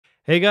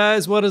Hey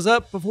guys, what is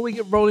up? Before we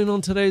get rolling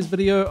on today's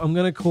video, I'm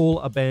going to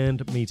call a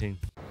band meeting.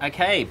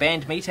 Okay,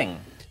 band meeting.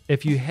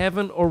 If you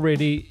haven't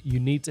already, you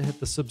need to hit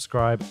the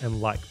subscribe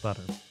and like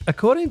button.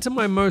 According to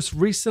my most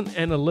recent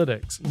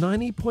analytics,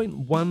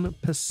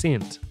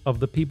 90.1% of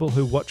the people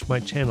who watch my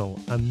channel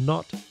are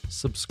not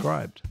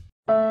subscribed.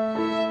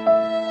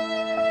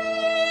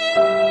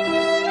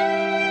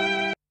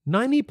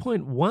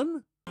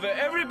 90.1?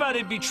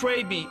 Everybody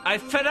betrayed me. I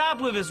fed up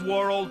with this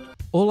world.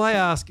 All I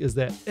ask is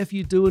that if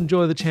you do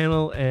enjoy the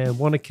channel and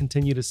want to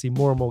continue to see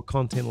more and more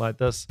content like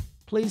this,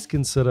 please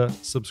consider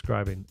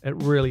subscribing. It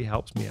really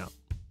helps me out.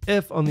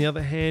 If, on the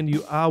other hand,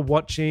 you are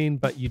watching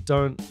but you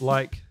don't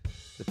like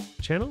the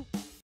channel,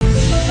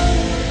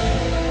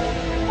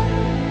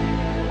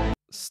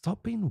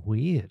 stop being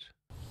weird.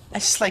 I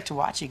just like to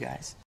watch you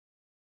guys.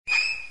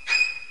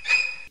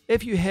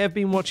 If you have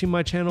been watching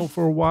my channel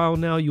for a while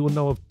now, you will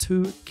know of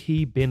two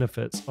key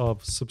benefits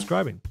of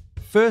subscribing.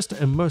 First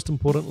and most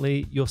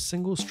importantly, your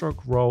single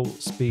stroke roll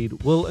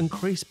speed will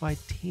increase by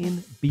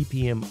 10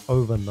 BPM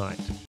overnight.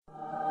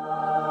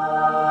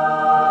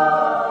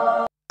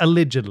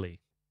 Allegedly.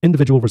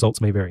 Individual results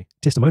may vary.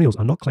 Testimonials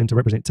are not claimed to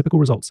represent typical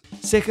results.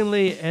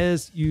 Secondly,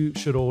 as you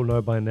should all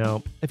know by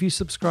now, if you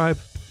subscribe,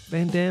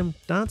 Van Damme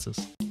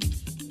dances.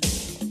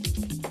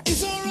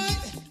 It's all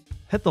right.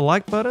 Hit the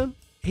like button.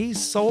 He's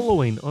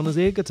soloing on his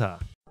air guitar.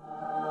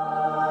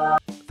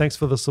 Thanks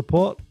for the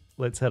support.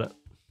 Let's hit it.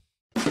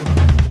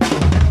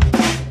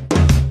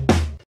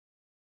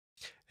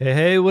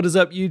 Hey, what is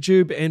up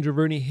YouTube? Andrew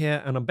Rooney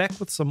here, and I'm back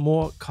with some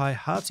more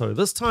Hahto,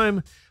 this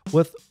time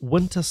with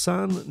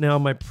Wintersun. Now,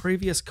 my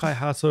previous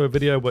Hahto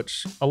video,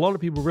 which a lot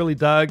of people really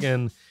dug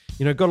and,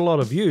 got a lot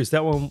of views,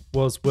 that one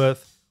was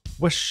with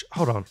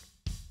that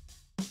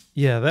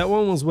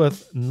one was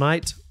with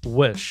Night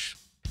Wish.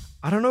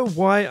 I don't know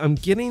why I'm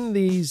getting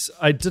these.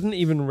 I didn't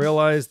even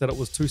realize that it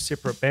was two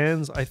separate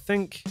bands. I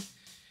think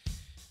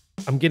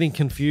I'm getting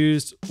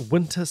confused.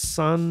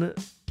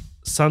 Wintersun,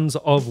 Sons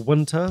of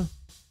Winter,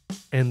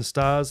 and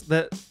Stars,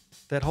 that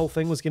whole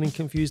thing was getting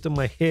confused in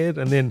my head.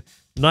 And then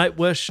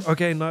Nightwish,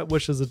 okay,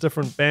 Nightwish is a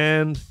different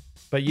band,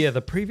 but yeah,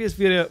 the previous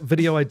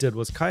video I did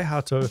was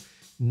Hahto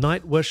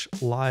Nightwish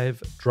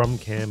live drum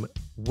cam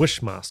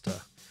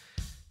Wishmaster.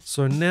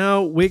 So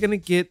now we're gonna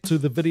get to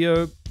the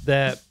video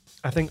that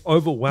I think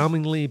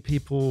overwhelmingly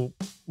people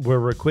were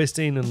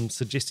requesting and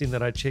suggesting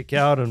that I check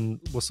out, and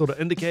were sort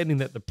of indicating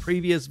that the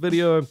previous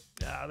video,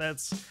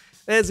 that's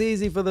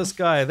easy for this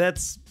guy,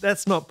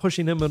 that's not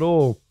pushing him at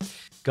all.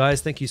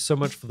 Guys, thank you so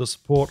much for the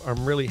support.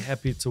 I'm really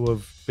happy to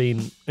have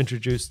been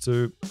introduced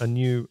to a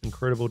new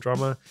incredible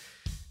drummer.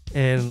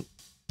 And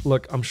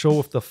look, I'm sure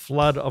with the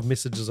flood of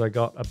messages I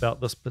got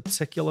about this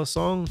particular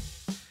song,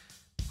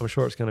 I'm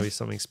sure it's going to be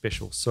something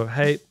special. So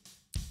hey,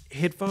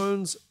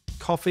 headphones,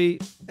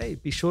 coffee, hey,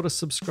 be sure to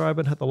subscribe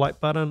and hit the like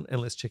button, and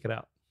let's check it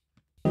out.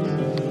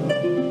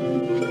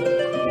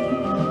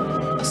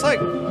 It's like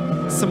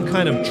some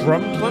kind of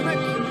drum clinic,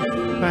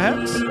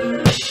 perhaps?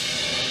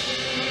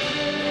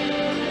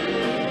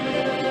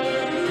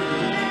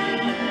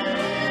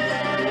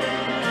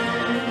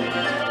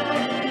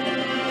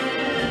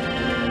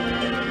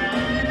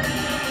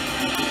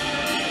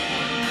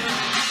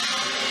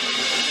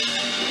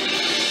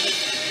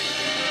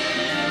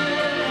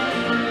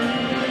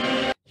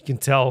 You can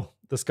tell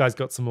this guy's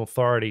got some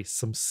authority,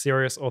 some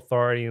serious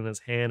authority in his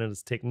hand and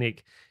his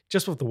technique,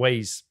 just with the way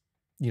he's,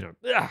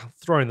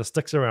 throwing the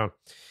sticks around.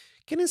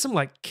 Getting some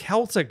like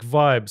Celtic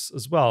vibes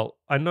as well.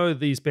 I know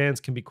these bands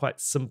can be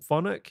quite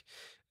symphonic,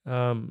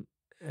 and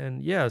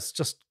yeah, it's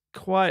just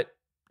quite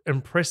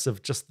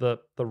impressive, just the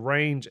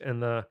range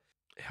and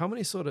how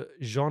many sort of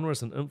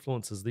genres and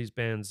influences these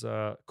bands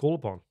call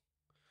upon.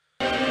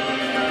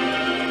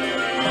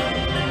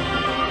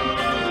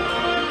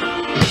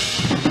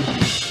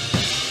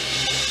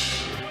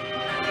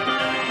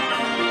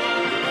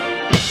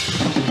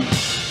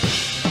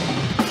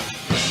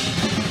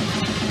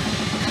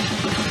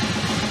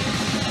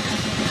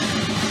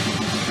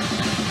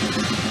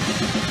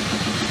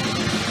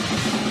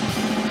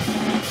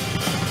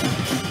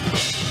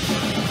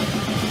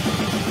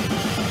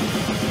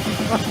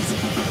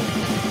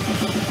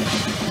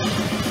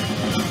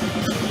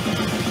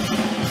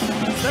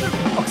 Is that an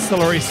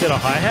auxiliary set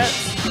of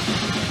hi-hats?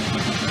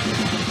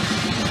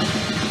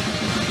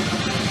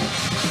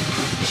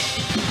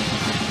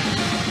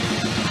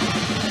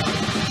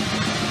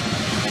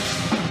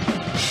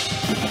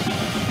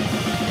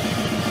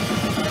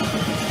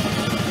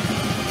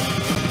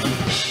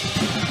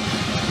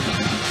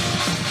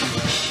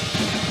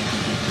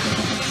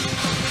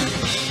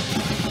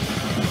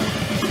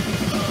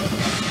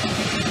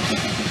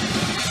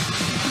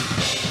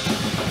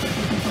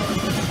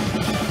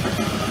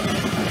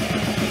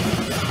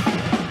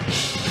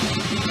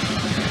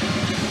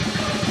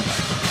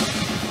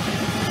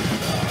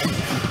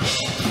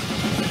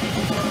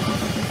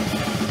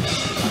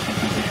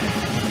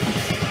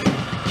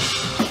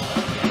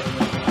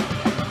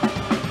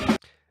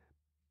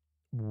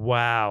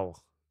 Wow.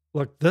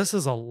 Look, this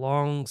is a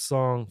long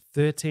song,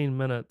 13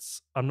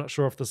 minutes. I'm not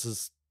sure if this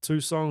is 2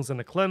 songs in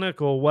a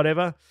clinic or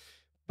whatever,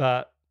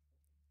 but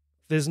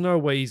there's no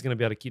way he's going to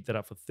be able to keep that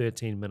up for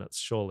 13 minutes,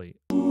 surely.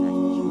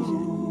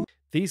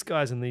 These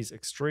guys in these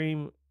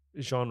extreme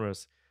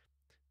genres,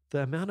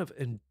 the amount of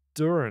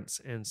endurance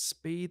and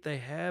speed they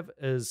have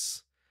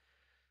is...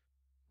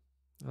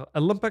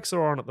 Olympics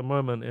are on at the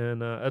moment,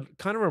 and it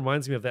kind of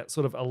reminds me of that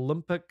sort of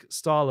Olympic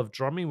style of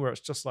drumming where it's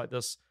just like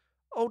this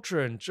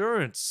ultra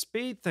endurance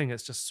speed thing.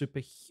 It's just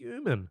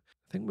superhuman.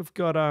 I think we've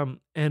got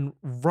and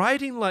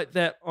riding like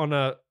that on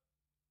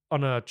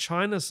a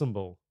China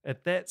cymbal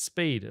at that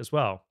speed as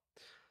well.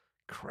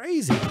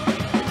 Crazy.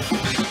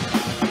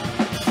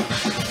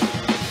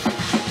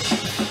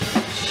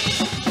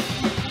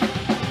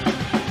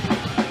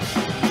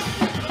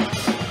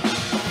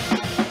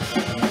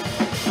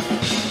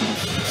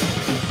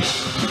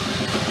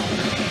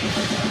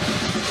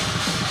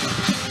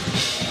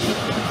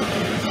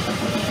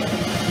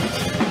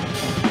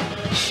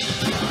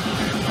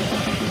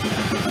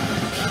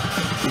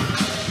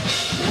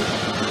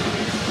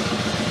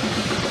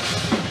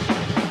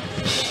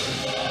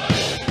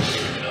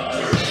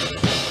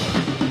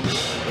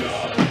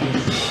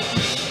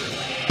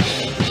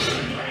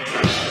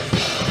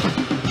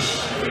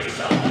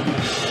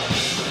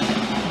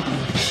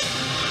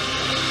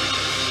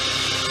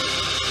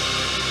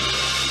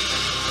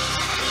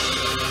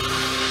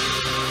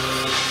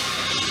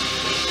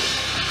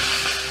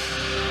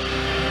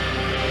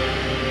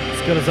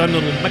 Got his own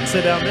little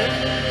mixer down there.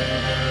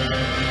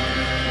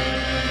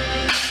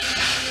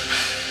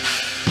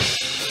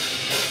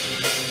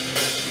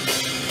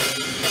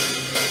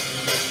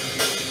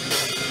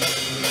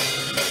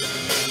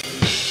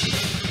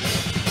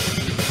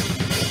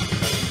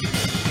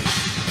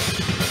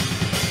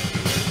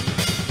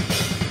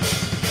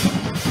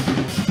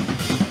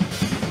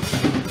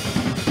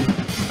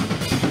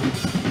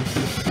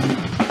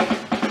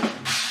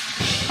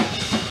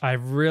 I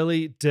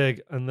really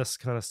dig in this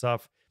kind of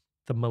stuff.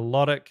 The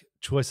melodic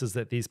choices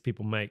that these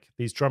people make,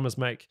 these drummers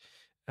make,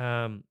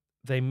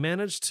 they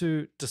manage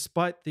to,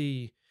 despite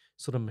the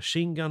sort of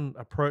machine gun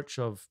approach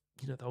of,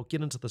 they'll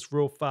get into this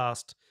real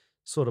fast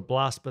sort of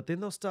blast, but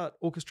then they'll start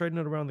orchestrating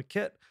it around the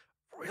kit.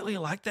 Really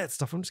like that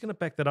stuff. I'm just going to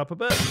back that up a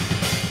bit.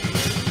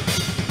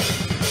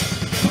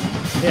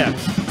 Yeah,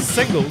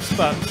 singles,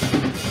 but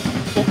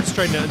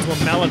orchestrating it into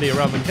a melody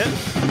around the kit.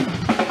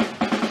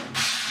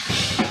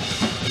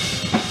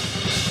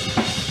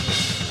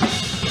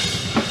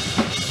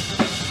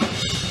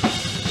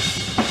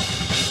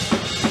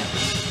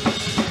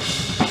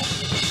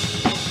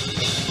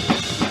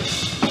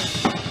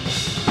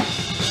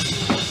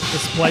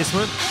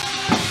 Placement.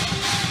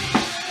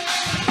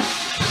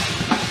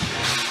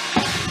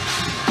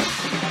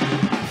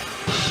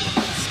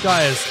 This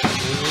guy is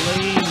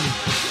clean.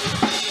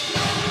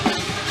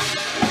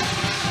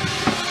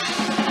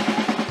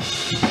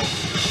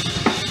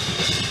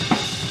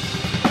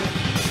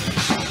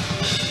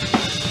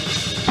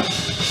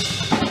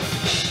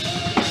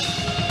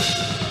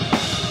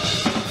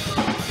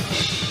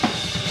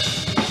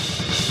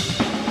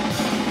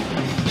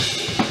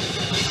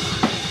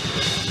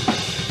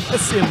 I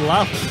see him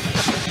laugh.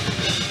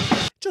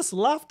 Just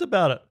laughed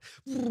about it.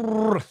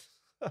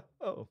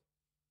 Oh,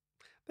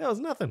 that was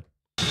nothing.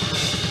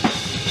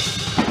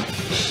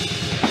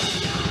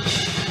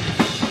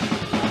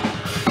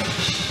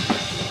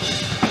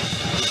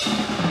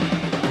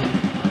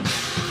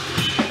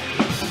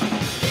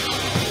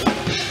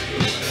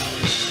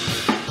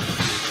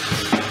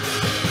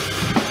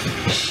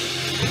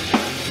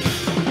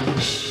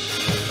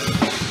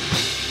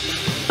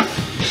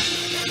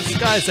 This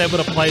guy's able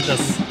to play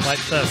this like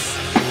this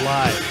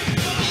live.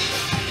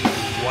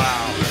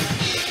 Wow.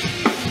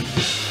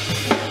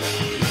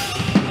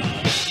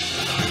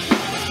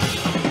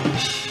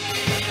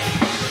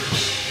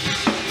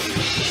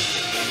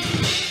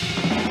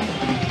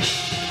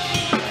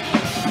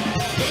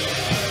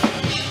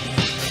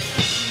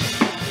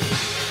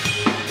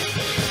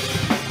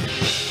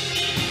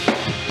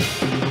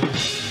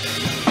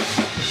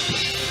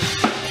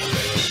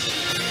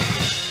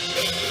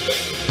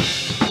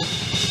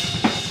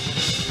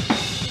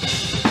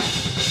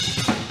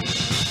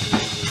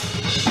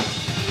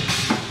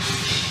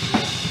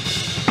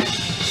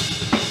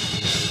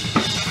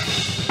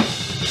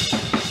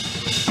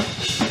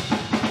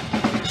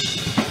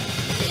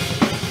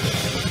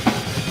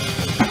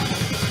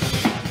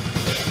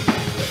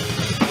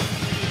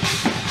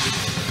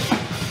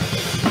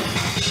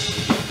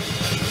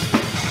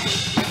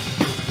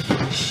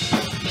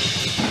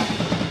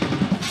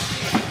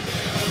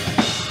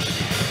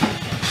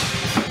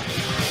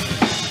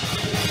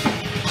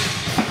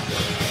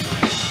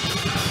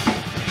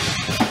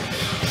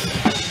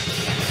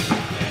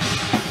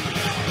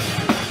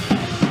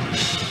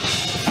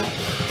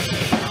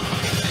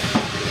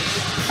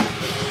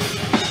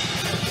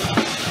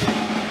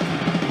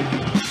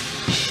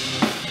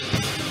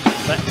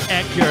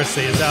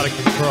 Accuracy is out of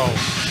control.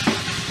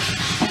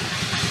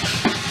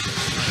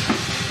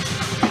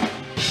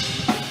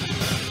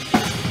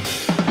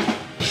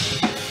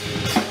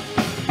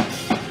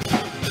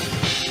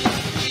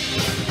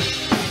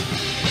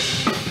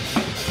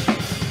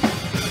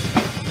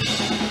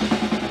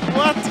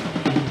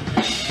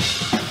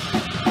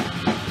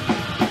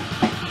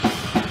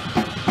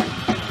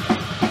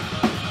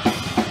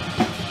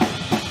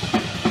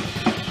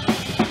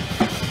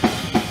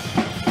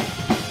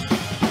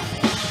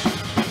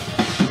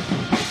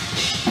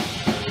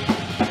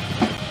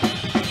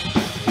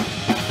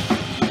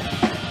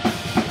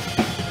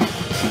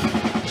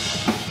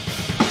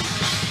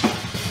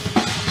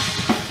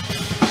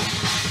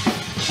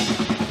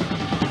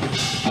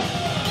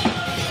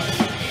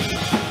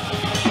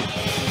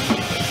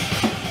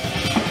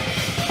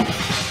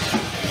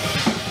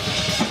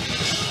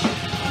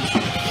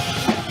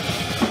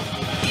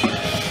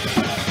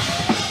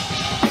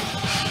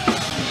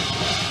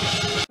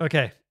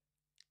 Okay.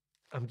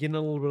 I'm getting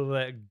a little bit of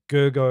that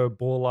Gergo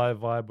Ball Eye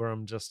vibe where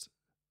I'm just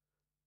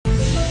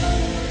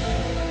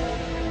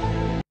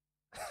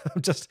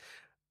I'm just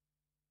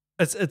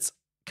it's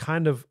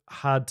kind of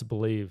hard to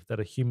believe that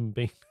a human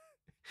being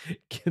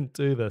can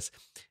do this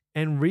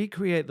and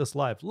recreate this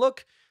live.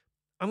 Look,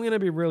 I'm going to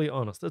be really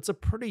honest. It's a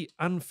pretty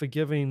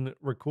unforgiving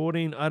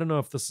recording. I don't know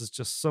if this is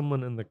just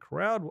someone in the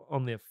crowd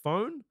on their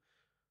phone.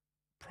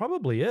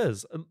 Probably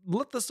is.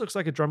 Look, this looks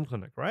like a drum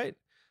clinic, right?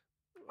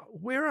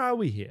 Where are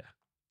we here?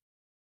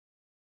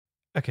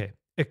 Okay.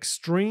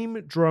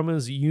 Extreme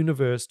Drummers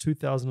Universe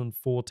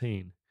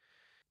 2014.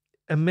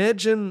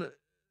 Imagine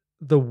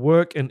the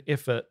work and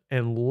effort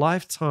and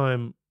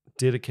lifetime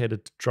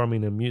dedicated to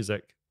drumming and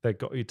music that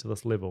got you to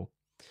this level.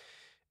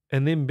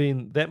 And then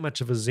being that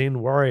much of a Zen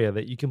warrior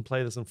that you can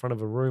play this in front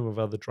of a room of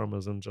other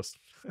drummers and just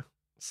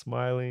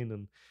smiling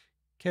and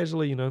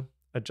casually,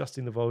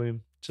 adjusting the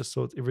volume just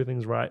so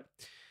everything's right.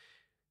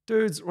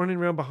 Dudes running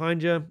around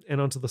behind you and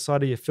onto the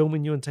side of you,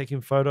 filming you and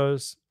taking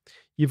photos.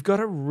 You've got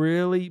to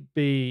really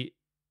be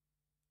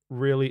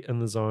really in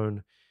the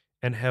zone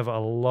and have a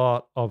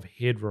lot of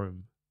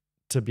headroom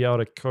to be able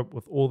to cope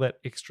with all that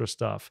extra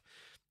stuff.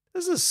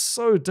 This is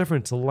so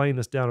different to laying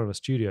this down in a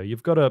studio.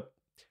 You've got to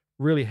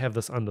really have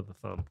this under the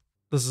thumb.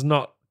 This is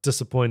not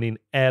disappointing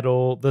at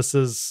all. This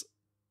is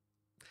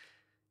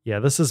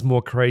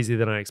more crazy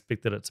than I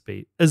expected it to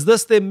be. Is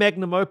this their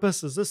magnum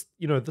opus? Is this,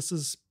 you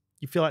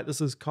feel like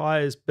this is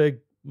Kai's big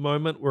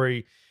moment where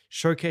he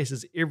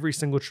showcases every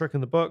single trick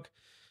in the book?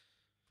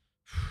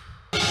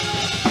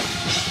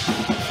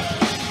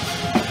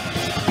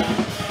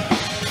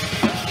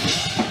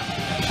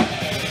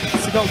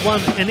 So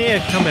got an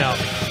ear come out,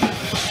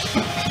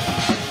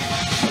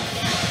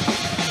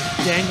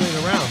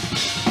 dangling around.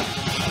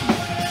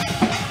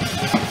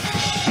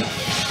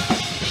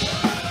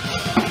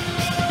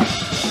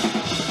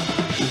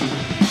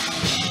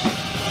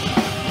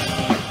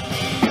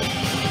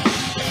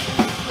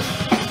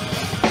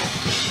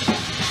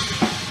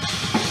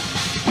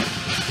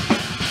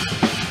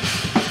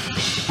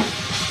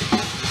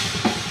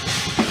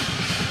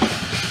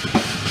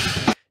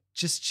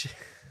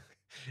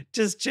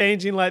 Just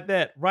changing like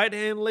that. Right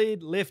hand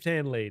lead, left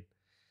hand lead.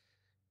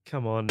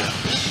 Come on now.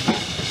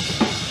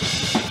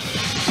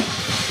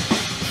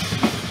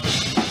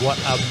 What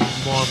a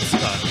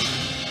monster.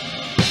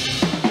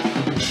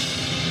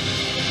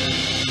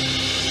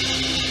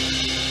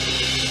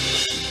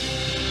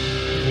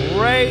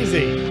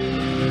 Crazy.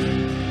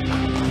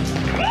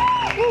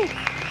 Woo,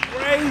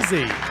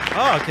 crazy.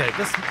 Oh, okay.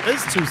 This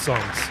is 2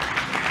 songs.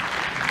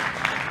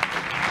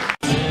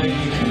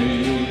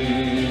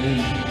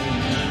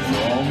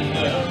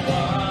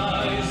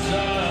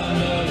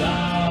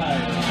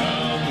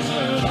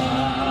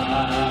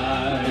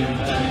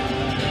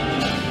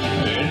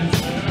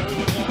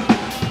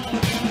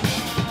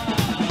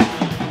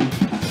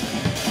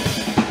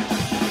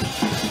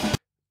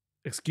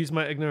 Excuse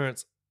my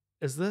ignorance.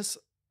 Is this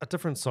a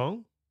different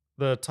song?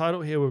 The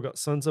title here, we've got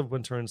Sons of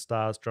Winter and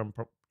Stars drum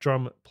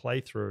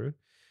playthrough.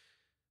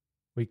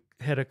 We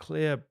had a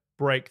clear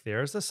break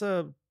there. Is this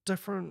a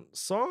different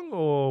song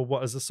or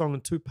what? Is the song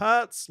in 2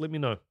 parts? Let me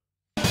know.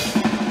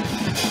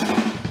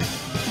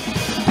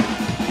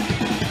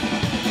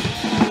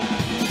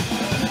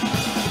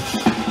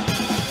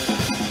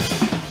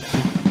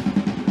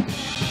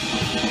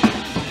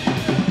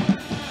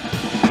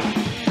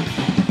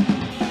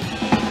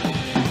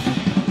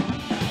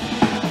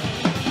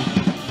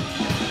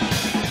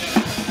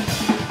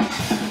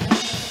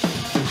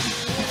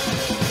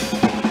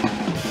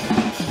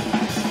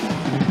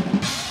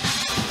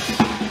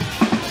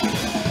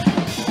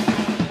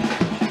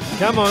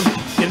 Come on,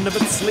 getting a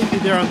bit sleepy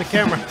there on the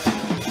camera.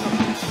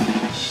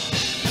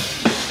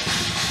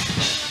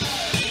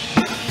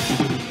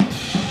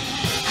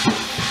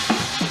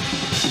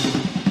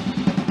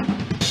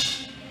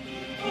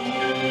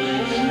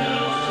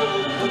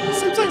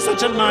 Seems like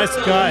such a nice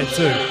guy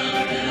too. You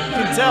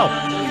can tell.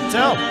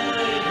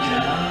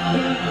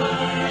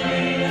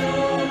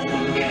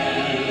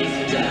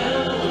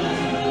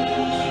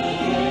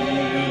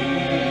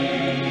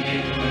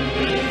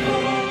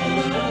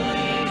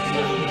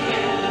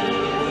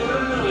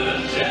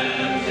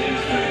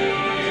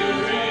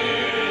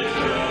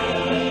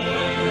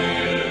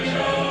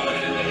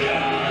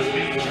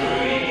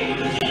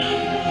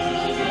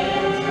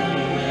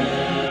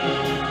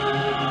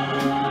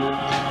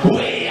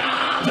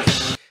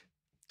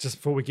 Just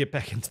before we get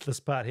back into this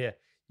part here,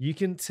 you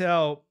can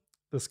tell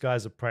this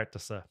guy's a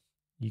practicer.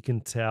 You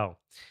can tell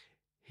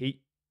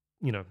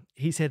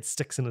he's had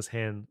sticks in his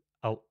hands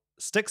a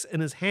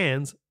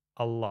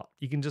lot.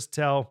 You can just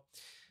tell.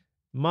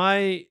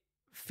 My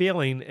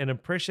feeling and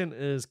impression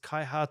is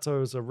Kai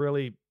Hahto is a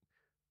really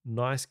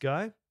nice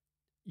guy.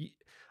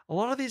 A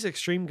lot of these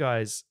extreme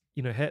guys,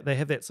 they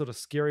have that sort of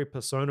scary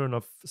persona, and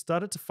I've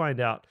started to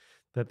find out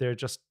that they're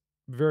just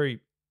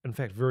very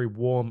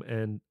warm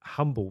and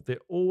humble. They're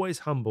always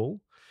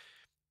humble.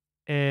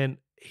 And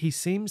he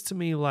seems to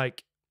me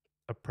like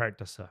a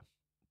practicer.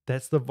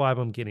 That's the vibe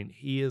I'm getting.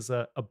 He is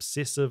an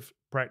obsessive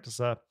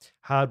practicer,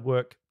 hard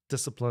work,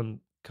 disciplined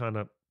kind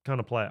of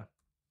player.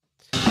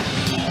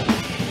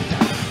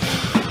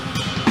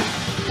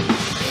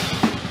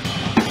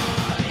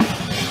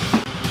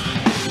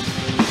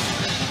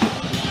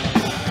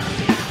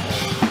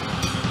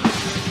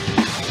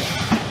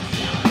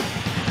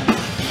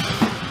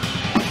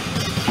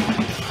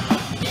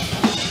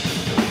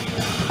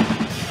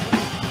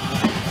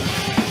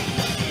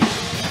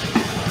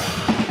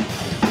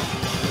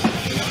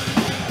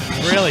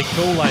 Really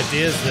cool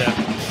ideas there.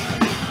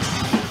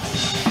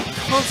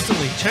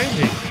 Constantly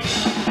changing.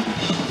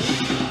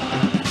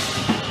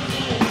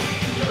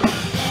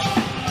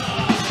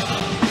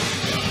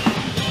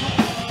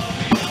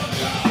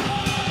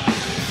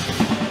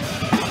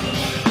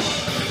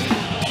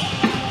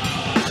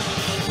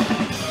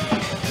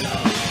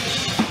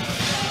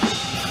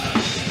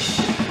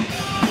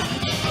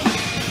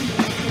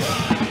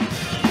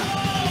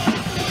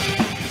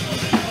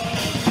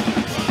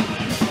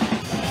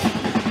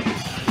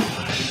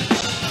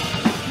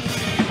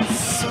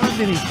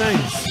 Many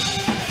things.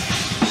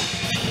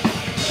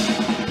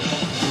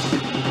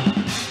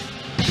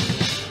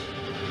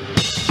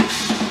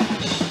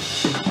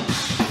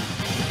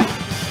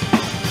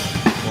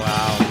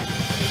 Wow.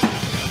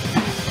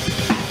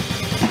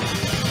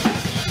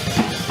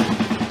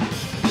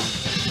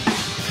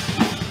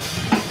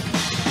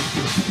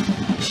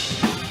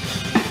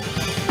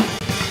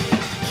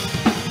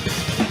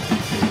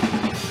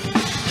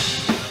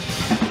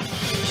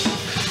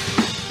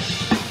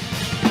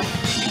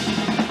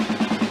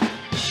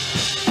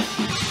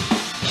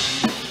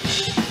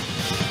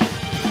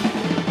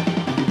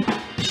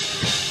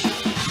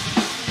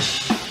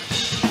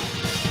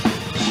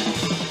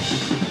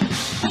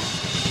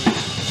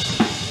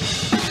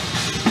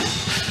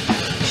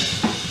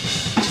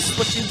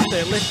 Switching to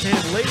their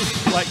left-hand lead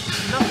like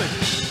nothing.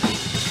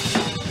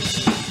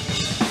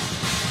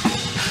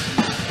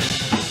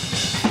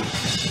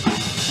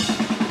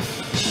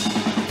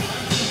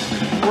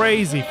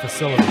 Crazy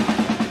facility.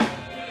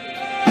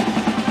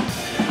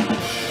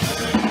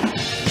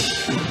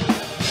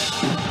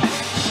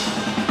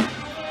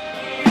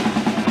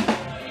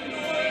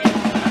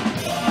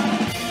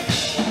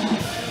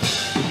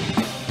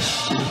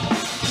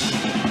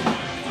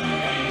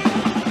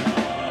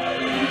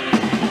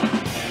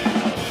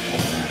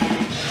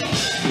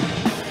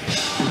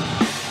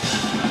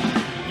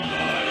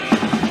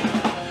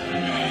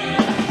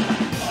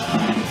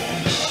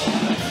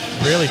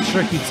 Really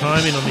tricky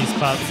timing on these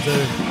parts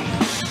too.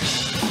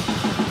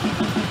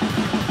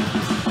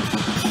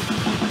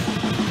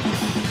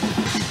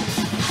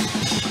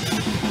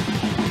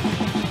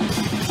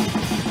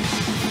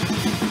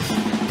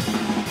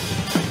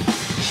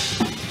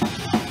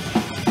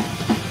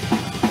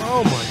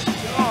 Oh my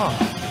God.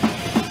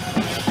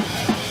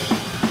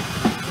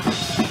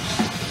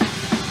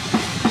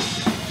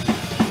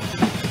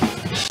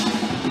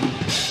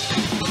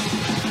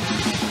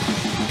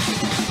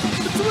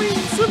 Between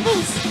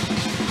cymbals.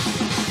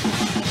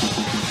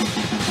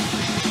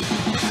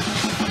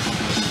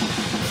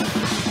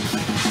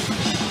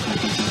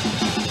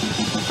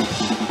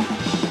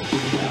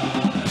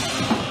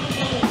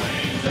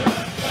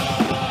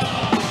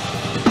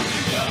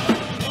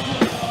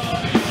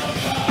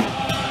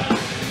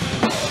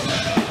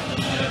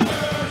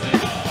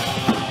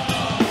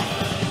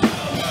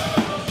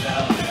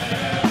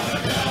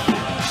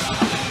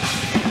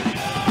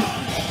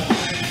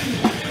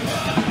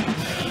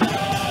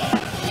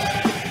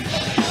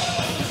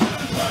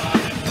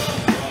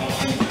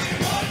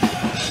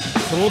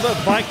 It's a little bit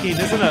Viking,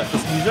 isn't it,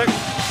 this music?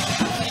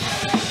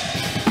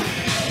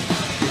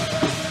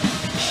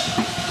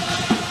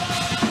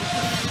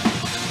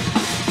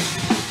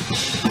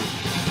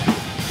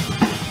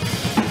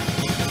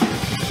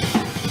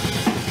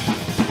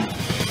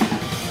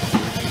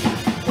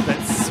 Got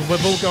that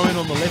swivel going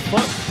on the left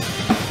foot.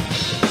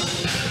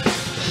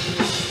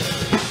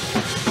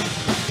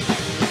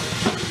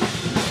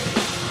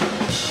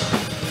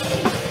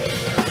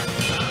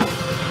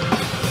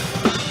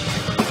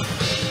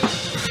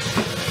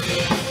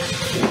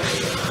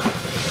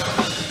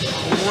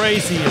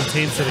 Crazy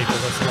intensity for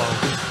this long.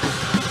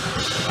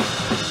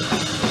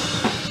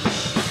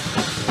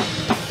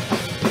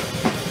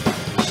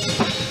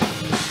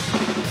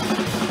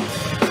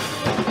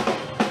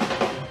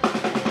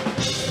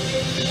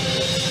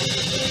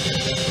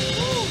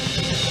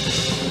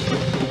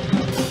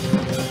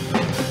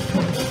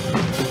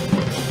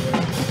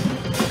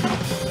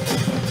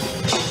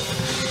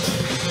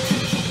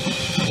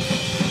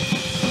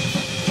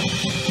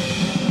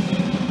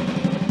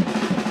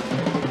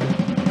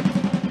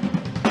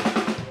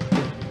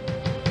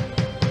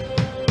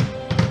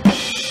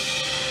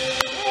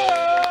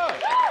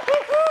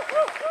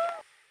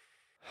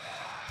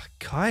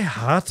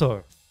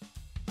 Hahto,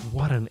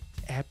 what an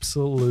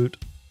absolute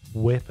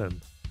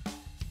weapon.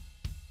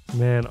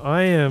 Man,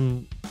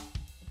 I'm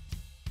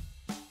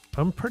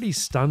pretty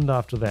stunned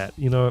after that.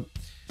 You know,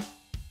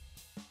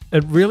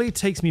 it really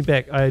takes me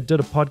back. I did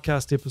a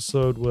podcast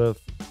episode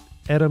with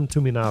Adam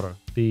Tuminaro,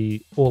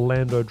 the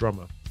Orlando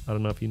drummer. I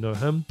don't know if you know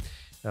him.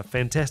 A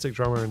fantastic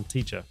drummer and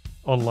teacher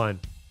online.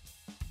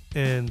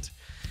 And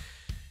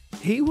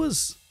he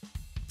was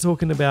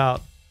talking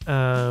about,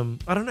 I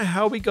don't know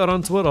how we got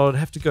onto it. I'd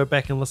have to go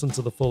back and listen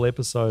to the full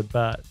episode,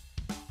 but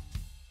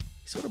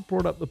he sort of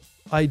brought up the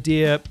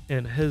idea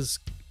and his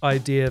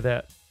idea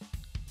that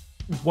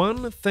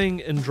one thing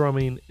in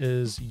drumming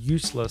is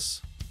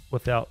useless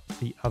without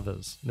the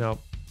others. Now,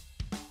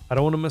 I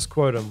don't want to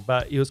misquote him,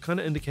 but he was kind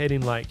of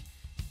indicating like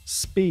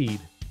speed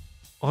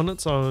on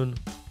its own,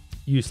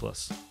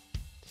 useless.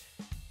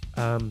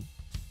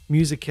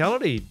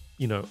 Musicality,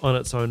 on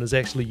its own is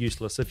actually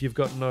useless. If you've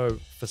got no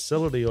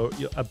facility or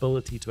your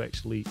ability to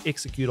actually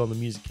execute on the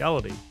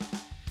musicality,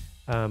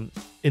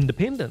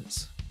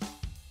 independence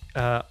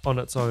on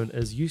its own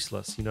is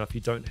useless. If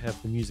you don't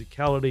have the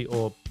musicality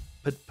or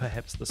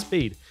perhaps the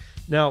speed.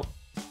 Now,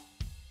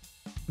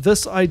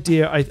 this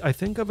idea, I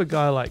think of a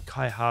guy like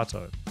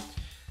Hahto,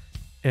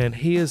 and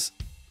he is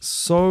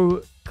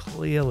so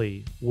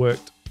clearly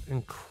worked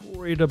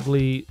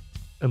incredibly,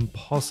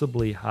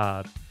 impossibly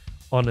hard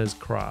on his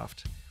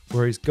craft,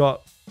 where he's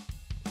got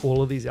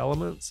all of these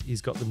elements.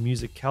 He's got the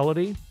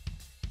musicality,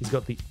 he's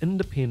got the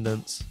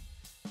independence,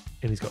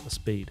 and he's got the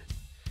speed.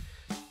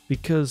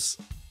 Because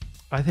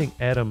I think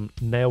Adam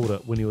nailed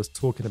it when he was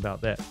talking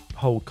about that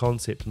whole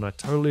concept, and I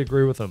totally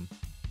agree with him.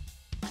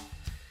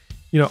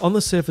 On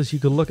the surface, you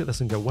could look at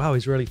this and go, wow,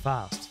 he's really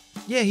fast.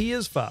 Yeah, he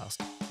is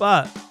fast,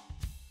 but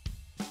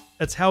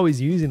it's how he's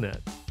using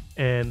it.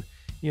 And,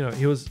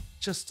 he was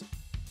just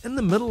in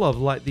the middle of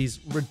like these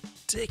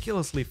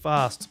ridiculously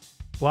fast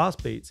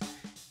blast beats.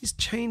 He's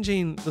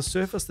changing the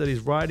surface that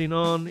he's riding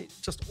on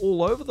just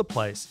all over the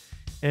place.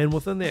 And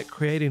within that,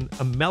 creating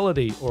a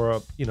melody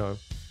or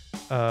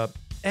a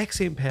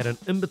accent pattern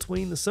in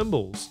between the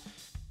cymbals.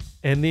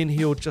 And then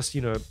he'll just,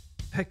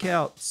 pick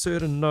out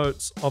certain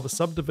notes of a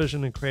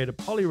subdivision and create a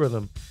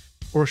polyrhythm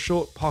or a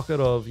short pocket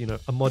of,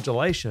 a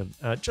modulation,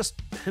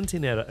 just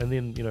hinting at it, and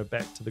then,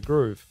 back to the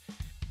groove.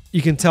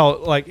 You can tell,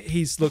 like,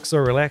 he's looks so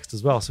relaxed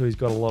as well, so he's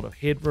got a lot of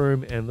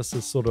headroom, and this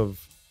is sort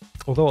of,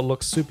 although it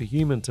looks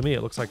superhuman to me,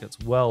 it looks like it's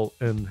well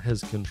in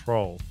his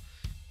control.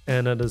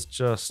 And it is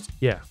just,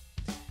 yeah.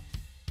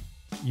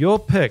 Your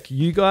pick.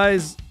 You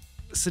guys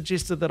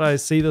suggested that I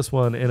see this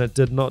one, and it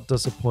did not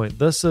disappoint.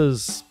 This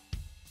is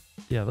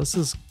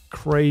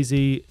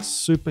crazy,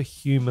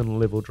 superhuman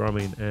level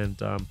drumming, and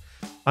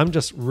I'm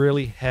just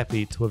really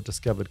happy to have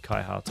discovered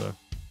Hahto.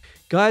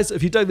 Guys,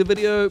 if you dug the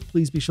video,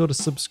 please be sure to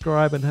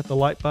subscribe and hit the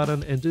like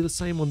button, and do the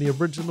same on the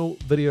original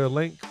video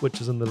link,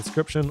 which is in the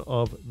description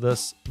of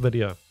this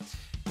video.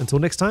 Until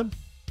next time,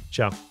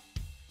 ciao.